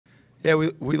Yeah,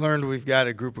 we learned we've got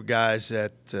a group of guys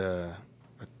that they're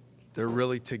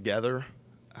really together.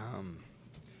 Um,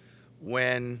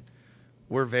 when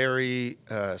we're very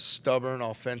stubborn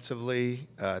offensively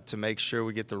to make sure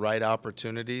we get the right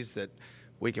opportunities, that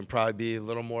we can probably be a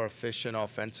little more efficient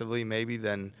offensively maybe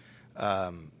than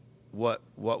what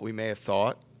we may have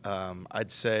thought. I'd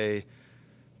say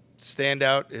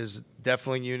standout is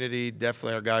definitely unity.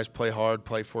 Definitely our guys play hard,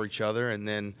 play for each other, and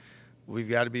then we've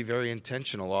got to be very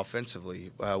intentional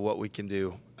offensively what we can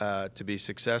do to be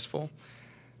successful.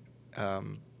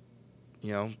 Um,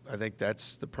 I think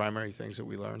that's the primary things that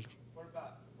we learned. What kind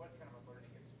of a learning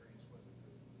experience was it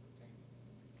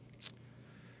for Taman?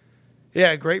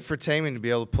 Yeah, great for Taman to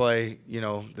be able to play,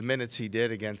 the minutes he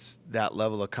did against that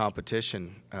level of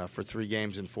competition for 3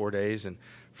 games in 4 days, and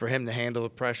for him to handle the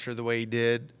pressure the way he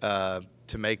did,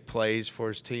 to make plays for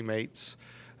his teammates,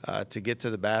 to get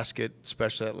to the basket,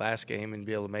 especially that last game, and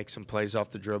be able to make some plays off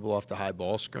the dribble, off the high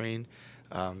ball screen.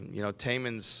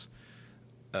 Taman's,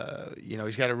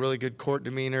 he's got a really good court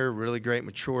demeanor, really great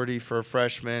maturity for a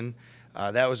freshman.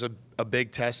 That was a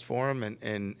big test for him,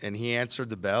 and he answered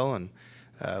the bell, and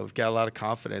we've got a lot of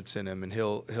confidence in him, and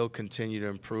he'll continue to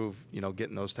improve,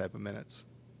 getting those type of minutes.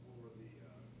 What were the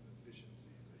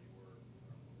efficiencies that you were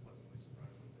pleasantly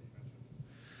surprised with that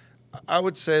you mentioned? I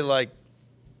would say,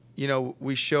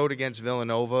 we showed against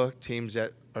Villanova, teams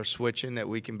that are switching, that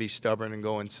we can be stubborn and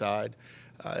go inside.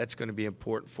 That's going to be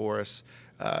important for us.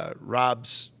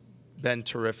 Rob's been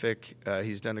terrific.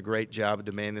 He's done a great job of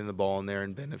demanding the ball in there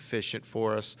and been efficient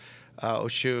for us.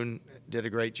 Oshun did a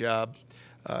great job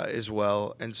as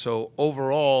well. And so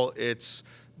overall, it's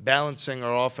balancing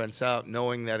our offense out,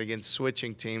 knowing that against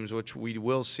switching teams, which we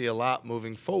will see a lot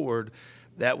moving forward,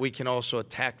 that we can also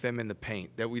attack them in the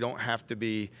paint, that we don't have to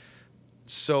be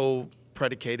so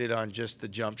predicated on just the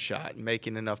jump shot and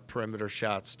making enough perimeter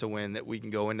shots to win, that we can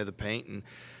go into the paint, and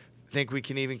think we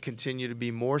can even continue to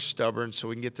be more stubborn so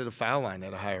we can get to the foul line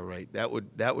at a higher rate. That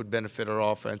would benefit our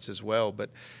offense as well.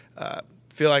 But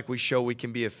feel like we show we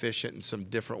can be efficient in some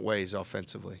different ways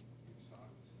offensively. You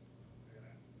talked, I'm going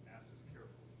to ask this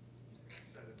carefully. You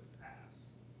said in the past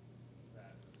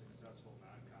that a successful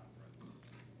non-conference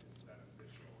is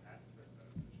beneficial, has been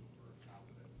beneficial for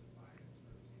confidence and buy-ins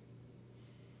for a team.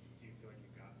 Do you feel like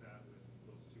you got that with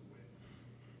those 2 wins in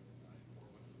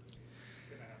Portland?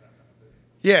 Can I have that benefit?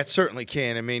 Yeah, it certainly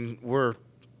can. I mean, you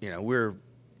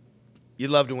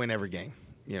love to win every game.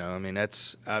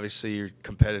 That's obviously you're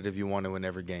competitive. You want to win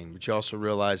every game, but you also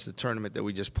realize the tournament that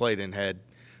we just played in had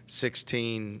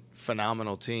 16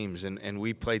 phenomenal teams, and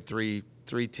we played three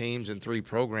teams and 3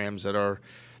 programs that are,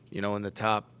 in the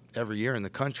top every year in the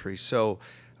country. So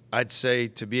I'd say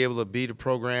to be able to beat a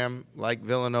program like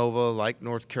Villanova, like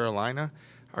North Carolina,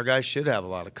 our guys should have a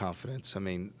lot of confidence.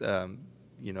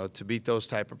 To beat those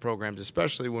type of programs,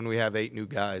 especially when we have 8 new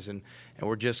guys and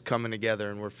we're just coming together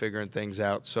and we're figuring things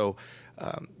out. So,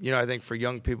 I think for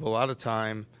young people, a lot of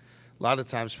time,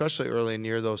 especially early in the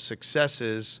year, those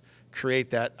successes create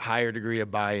that higher degree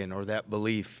of buy-in or that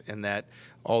belief in that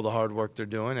all the hard work they're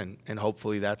doing, and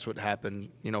hopefully that's what happened,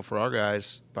 for our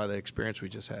guys by the experience we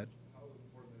just had. How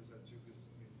important is that too? Because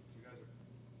you guys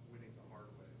are winning the hard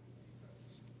way.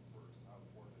 Defense first. How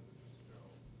important is it just to go?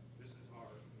 This is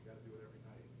hard. You got to do it every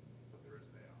night, but there is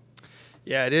payoff.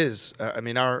 Yeah, it is.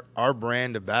 Our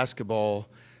brand of basketball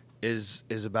is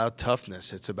about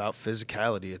toughness. It's about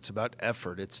physicality. It's about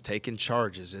effort. It's taking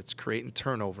charges. It's creating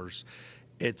turnovers.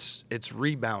 It's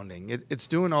rebounding. It's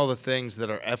doing all the things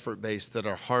that are effort-based that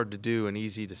are hard to do and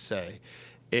easy to say.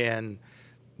 And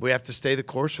we have to stay the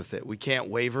course with it. We can't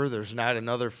waver. There's not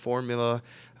another formula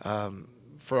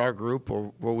for our group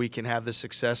where we can have the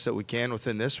success that we can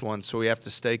within this one. So we have to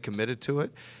stay committed to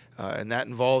it. And that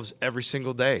involves every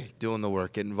single day doing the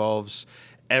work. It involves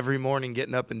every morning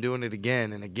getting up and doing it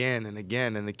again and again and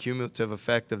again, and the cumulative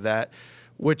effect of that,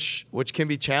 which can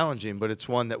be challenging, but it's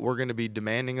one that we're going to be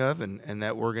demanding of and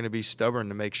that we're going to be stubborn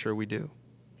to make sure we do.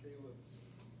 Caleb's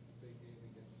big game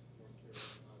against North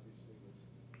Carolina obviously was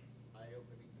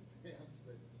eye-opening to fans,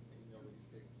 but what he's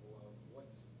capable of.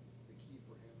 What's the key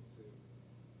for him to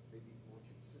maybe more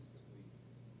consistently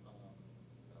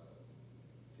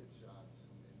hit shots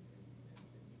and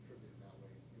contribute in that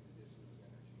way, in addition to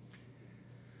his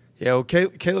energy? Yeah, well,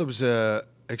 Caleb's a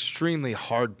extremely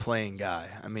hard-playing guy.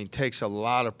 Takes a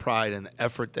lot of pride in the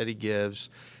effort that he gives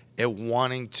at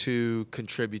wanting to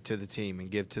contribute to the team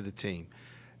and give to the team.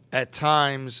 At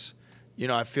times,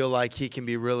 I feel like he can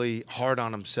be really hard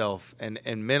on himself and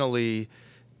mentally.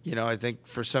 I think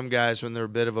for some guys, when they're a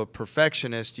bit of a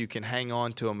perfectionist, you can hang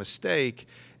on to a mistake,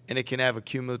 and it can have a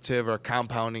cumulative or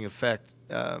compounding effect,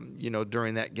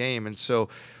 during that game. And so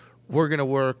we're going to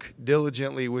work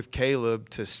diligently with Caleb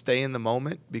to stay in the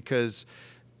moment, because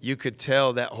you could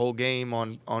tell that whole game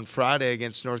on Friday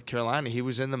against North Carolina, he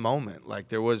was in the moment. Like,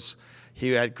 he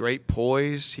had great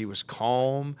poise. He was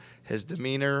calm. His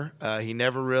demeanor, he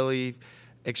never really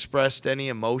expressed any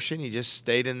emotion. He just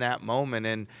stayed in that moment.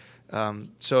 And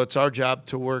so it's our job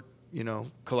to work,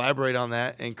 collaborate on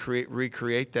that and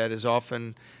recreate that as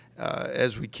often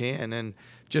as we can. And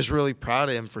just really proud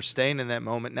of him for staying in that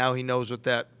moment. Now he knows what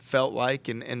that felt like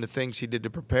and the things he did to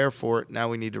prepare for it. Now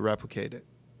we need to replicate it.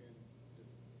 And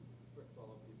just quick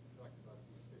follow-up, you talked about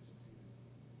the efficiency,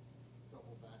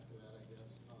 double back to that, I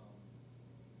guess.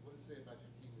 What does it say about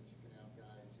your team that you can have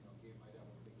guys, game might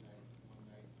have a big night one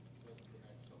night, doesn't the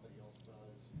next, somebody else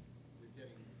does. You're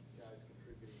getting guys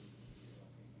contributing,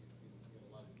 in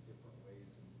a lot of different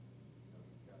ways, and,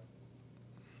 you've got,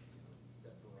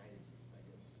 that variety, I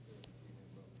guess, being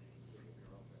able to give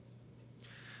your offense.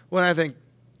 Well, I think,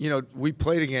 we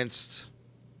played against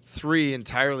 3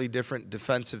 entirely different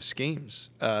defensive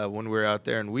schemes when we were out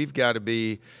there, and we've got to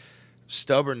be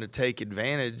stubborn to take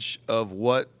advantage of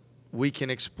what we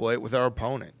can exploit with our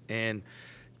opponent. And,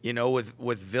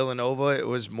 with Villanova, it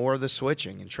was more of the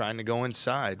switching and trying to go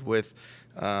inside. With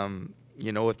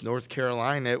North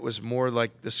Carolina, it was more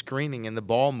like the screening and the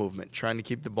ball movement, trying to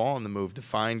keep the ball on the move to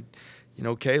find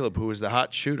Caleb, who was the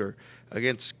hot shooter.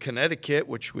 Against Connecticut,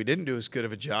 which we didn't do as good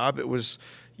of a job, it was,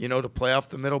 to play off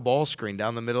the middle ball screen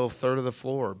down the middle third of the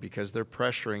floor, because they're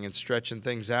pressuring and stretching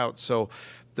things out. So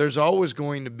there's always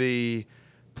going to be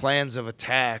plans of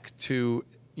attack to,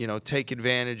 take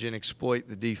advantage and exploit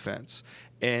the defense.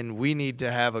 And we need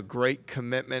to have a great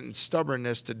commitment and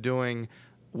stubbornness to doing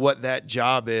what that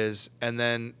job is, and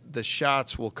then the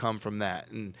shots will come from that.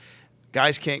 And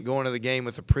guys can't go into the game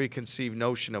with a preconceived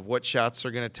notion of what shots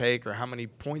they're going to take or how many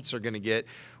points they're going to get.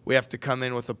 We have to come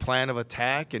in with a plan of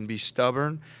attack and be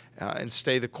stubborn and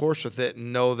stay the course with it,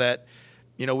 and know that,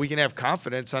 we can have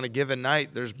confidence on a given night.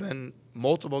 There's been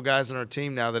multiple guys on our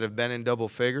team now that have been in double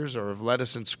figures or have led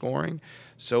us in scoring.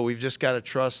 So we've just got to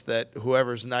trust that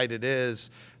whoever's night it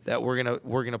is, that we're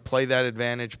gonna play that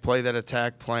advantage, play that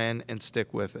attack plan, and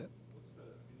stick with it.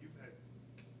 You've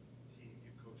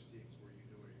coached teams where you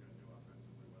knew what you're going to do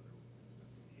offensively, whether it's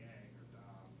with Yang or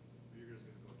Dom, you're just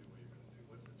going to go do what you're going to do.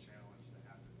 What's the challenge to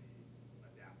have to be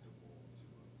adaptable to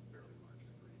a fairly large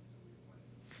degree until you win?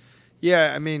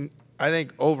 Yeah, I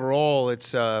think overall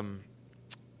it's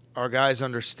our guys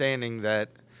understanding that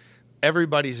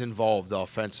everybody's involved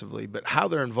offensively, but how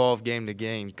they're involved game to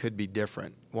game could be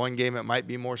different. One game it might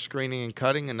be more screening and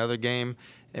cutting. Another game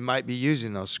it might be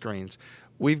using those screens.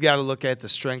 We've got to look at the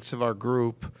strengths of our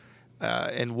group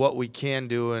and what we can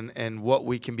do and what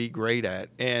we can be great at.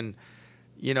 And,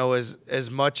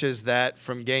 as much as that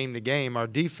from game to game, our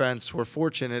defense, we're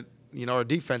fortunate, our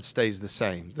defense stays the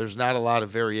same. There's not a lot of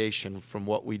variation from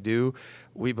what we do.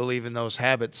 We believe in those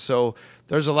habits. So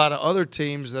there's a lot of other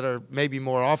teams that are maybe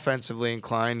more offensively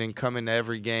inclined and come into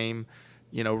every game,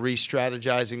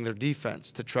 re-strategizing their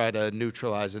defense to try to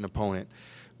neutralize an opponent.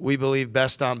 We believe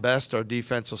best on best, our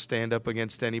defense will stand up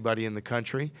against anybody in the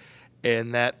country,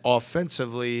 and that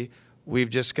offensively, we've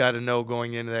just got to know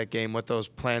going into that game what those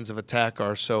plans of attack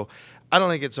are. So I don't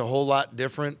think it's a whole lot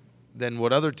different than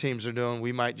what other teams are doing.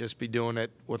 We might just be doing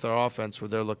it with our offense where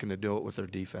they're looking to do it with their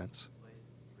defense. Played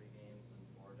 3 games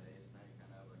in 4 days. Now you kind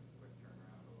of have a quick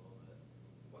turnaround a little bit.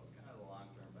 What's kind of the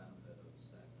long-term benefit of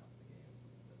stacking up the games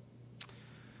like this?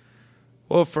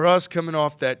 Well, for us coming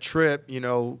off that trip,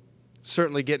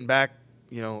 certainly getting back,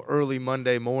 early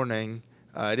Monday morning,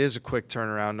 it is a quick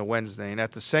turnaround to Wednesday. And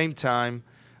at the same time,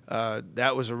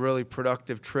 that was a really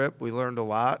productive trip. We learned a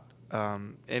lot.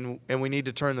 And we need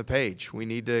to turn the page. We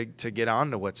need to get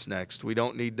on to what's next. We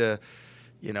don't need to,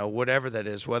 whatever that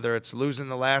is, whether it's losing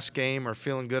the last game or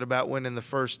feeling good about winning the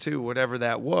first 2, whatever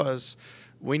that was,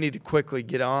 we need to quickly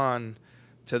get on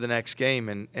to the next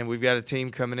game. And we've got a team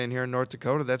coming in here in North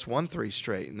Dakota that's won 3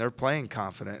 straight, and they're playing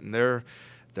confident, and they're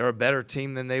a better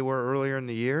team than they were earlier in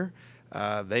the year.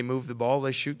 They move the ball.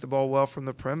 They shoot the ball well from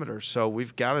the perimeter. So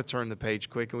we've got to turn the page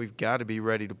quick, and we've got to be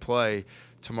ready to play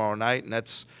tomorrow night.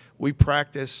 And we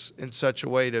practice in such a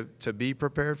way to be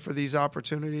prepared for these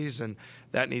opportunities, and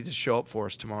that needs to show up for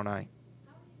us tomorrow night.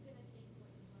 How are you going to take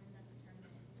what you learned at the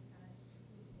tournament and kind of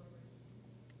move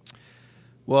forward?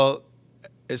 Well,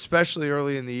 especially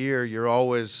early in the year,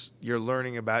 you're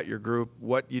learning about your group,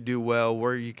 what you do well,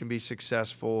 where you can be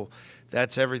successful.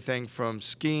 That's everything from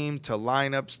scheme to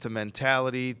lineups to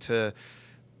mentality to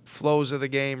flows of the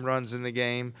game, runs in the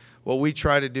game. What we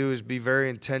try to do is be very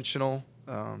intentional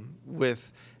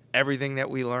with everything that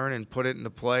we learn and put it into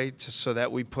play so that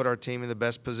we put our team in the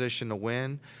best position to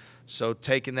win. So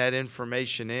taking that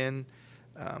information in,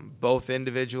 both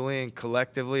individually and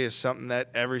collectively, is something that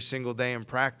every single day in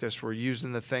practice we're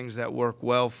using the things that work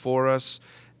well for us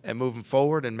and moving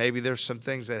forward. And maybe there's some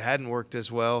things that hadn't worked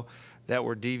as well that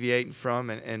we're deviating from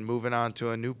and moving on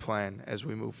to a new plan as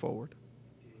we move forward.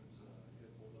 Gabe's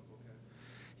hold up okay?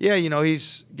 Yeah,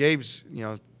 Gabe's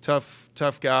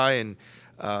tough guy, and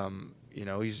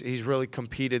he's really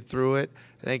competed through it.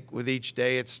 I think with each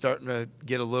day it's starting to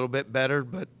get a little bit better,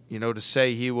 but to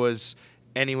say he was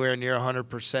anywhere near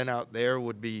 100% out there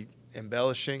would be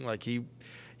embellishing. Like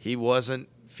he wasn't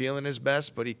feeling his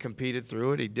best, but he competed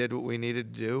through it. He did what we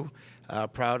needed to do.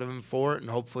 Proud of him for it, and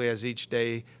hopefully as each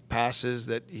day passes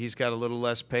that he's got a little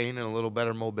less pain and a little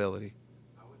better mobility.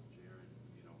 How has Jaron,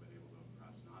 been able to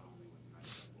impress not only with kind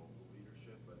of that vocal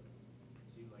leadership, but it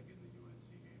seemed like in the UNC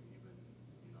game, even,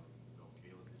 though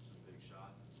Caleb hit some big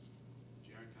shots,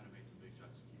 Jaron kind of made some big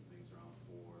shots to keep things around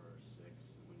 4 or 6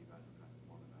 when you guys were kind of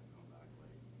forming that comeback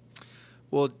late.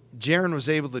 Well, Jaron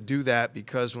was able to do that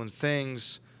because when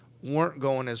things weren't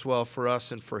going as well for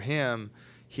us and for him,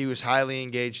 he was highly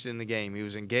engaged in the game. He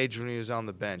was engaged when he was on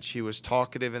the bench. He was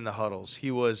talkative in the huddles.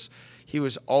 He was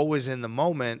always in the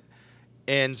moment,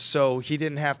 and so he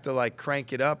didn't have to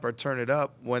crank it up or turn it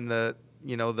up when the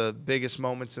biggest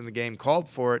moments in the game called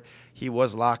for it. He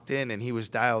was locked in and he was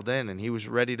dialed in and he was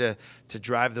ready to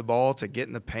drive the ball, to get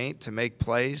in the paint, to make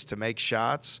plays, to make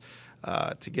shots,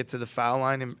 to get to the foul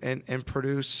line and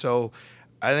produce. So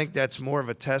I think that's more of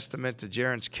a testament to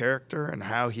Jaron's character and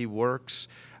how he works.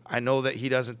 I know that he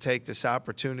doesn't take this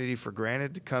opportunity for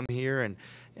granted to come here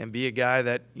and be a guy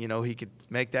that, he could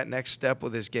make that next step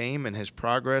with his game and his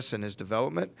progress and his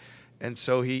development. And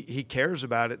so he cares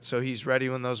about it. So he's ready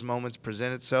when those moments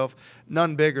present itself.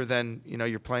 None bigger than,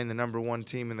 you're playing the #1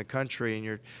 team in the country and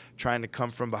you're trying to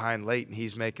come from behind late and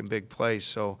he's making big plays.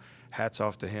 So hats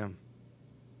off to him.